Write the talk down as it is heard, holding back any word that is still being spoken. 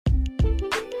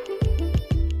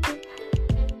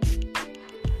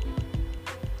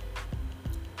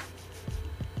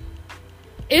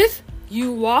If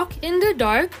you walk in the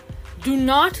dark, do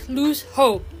not lose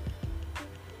hope.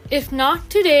 If not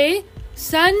today,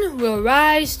 sun will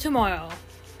rise tomorrow.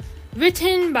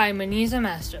 Written by Maniza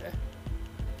Master.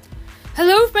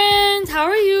 Hello friends, how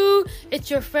are you?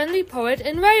 It's your friendly poet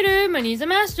and writer, Maniza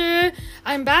Master.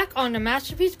 I'm back on the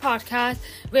Masterpiece podcast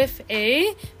with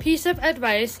a piece of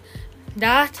advice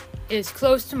that is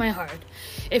close to my heart.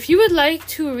 If you would like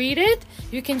to read it,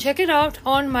 you can check it out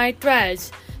on my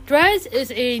Threads. Threads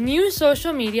is a new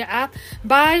social media app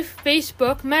by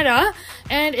Facebook Meta,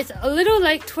 and it's a little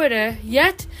like Twitter,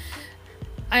 yet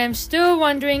I am still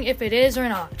wondering if it is or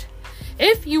not.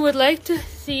 If you would like to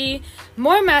see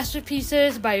more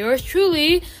masterpieces by yours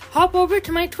truly, hop over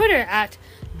to my Twitter at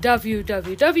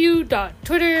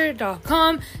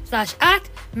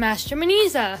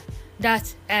www.twitter.com/@MasterManiza.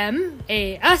 That's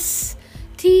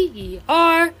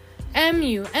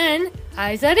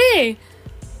MasterMuniza.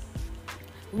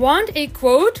 Want a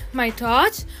quote, my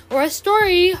thoughts, or a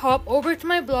story? Hop over to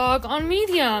my blog on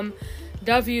Medium.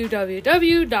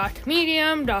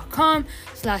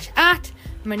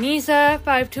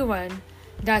 www.medium.com/@Maniza521.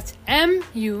 That's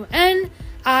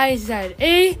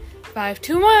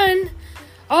MUNIZA521.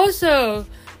 Also,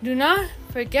 do not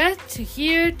forget to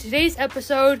hear today's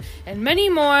episode and many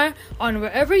more on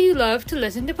wherever you love to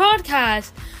listen to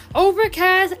podcasts.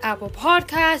 Overcast, Apple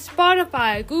Podcasts,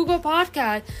 Spotify, Google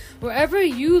Podcasts, wherever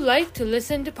you like to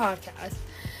listen to podcasts.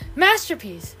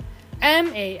 Masterpiece.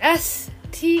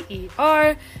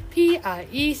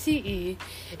 MASTERPIECE.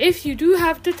 If you do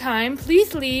have the time,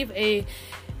 please leave a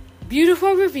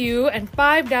beautiful review and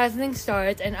 5 dazzling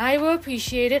stars, and I will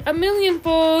appreciate it a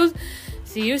millionfold.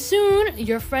 See you soon,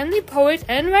 your friendly poet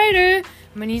and writer,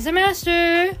 Maniza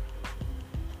Master.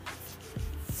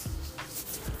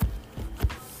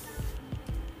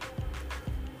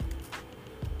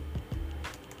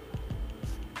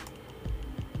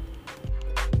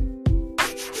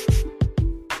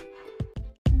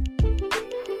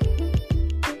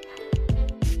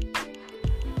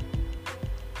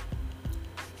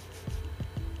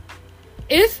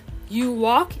 If you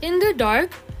walk in the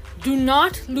dark, do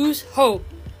not lose hope.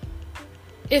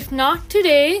 If not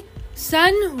today,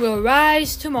 sun will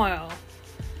rise tomorrow.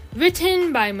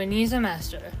 Written by Maniza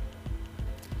Master.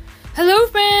 Hello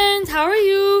friends, how are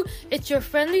you? It's your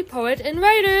friendly poet and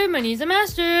writer, Maniza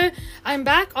Master. I'm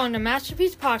back on the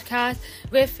Masterpiece podcast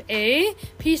with a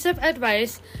piece of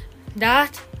advice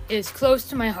that is close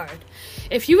to my heart.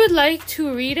 If you would like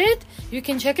to read it, you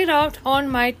can check it out on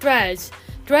my Threads.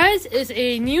 Threads is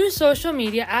a new social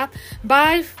media app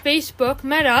by Facebook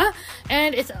Meta,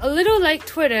 and it's a little like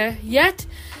Twitter, yet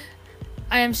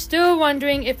I am still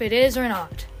wondering if it is or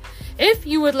not. If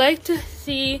you would like to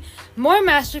see more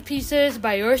masterpieces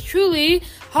by yours truly,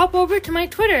 hop over to my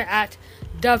Twitter at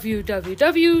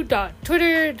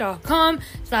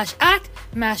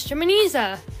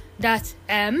www.twitter.com/@MasterManiza. That's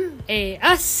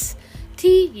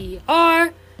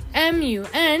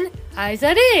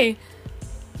MasterMuniza.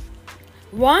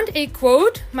 Want a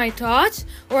quote, my thoughts,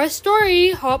 or a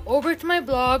story? Hop over to my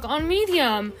blog on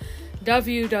Medium.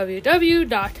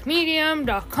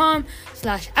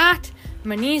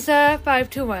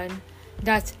 www.medium.com/@Maniza521.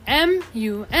 That's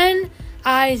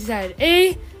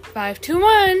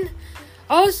MUNIZA521.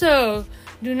 Also,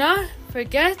 do not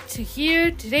forget to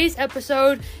hear today's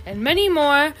episode and many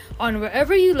more on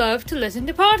wherever you love to listen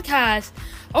to podcasts.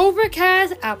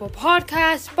 Overcast, Apple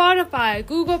Podcasts, Spotify,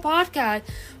 Google Podcasts,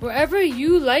 wherever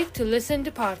you like to listen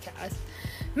to podcasts.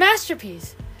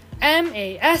 Masterpiece.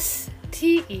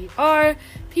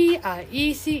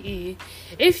 MASTERPIECE.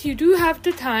 If you do have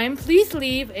the time, please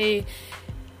leave a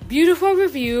beautiful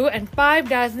review and 5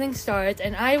 dazzling stars,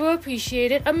 and I will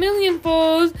appreciate it a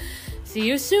millionfold. See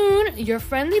you soon, your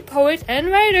friendly poet and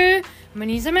writer,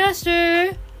 Maniza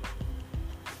Master.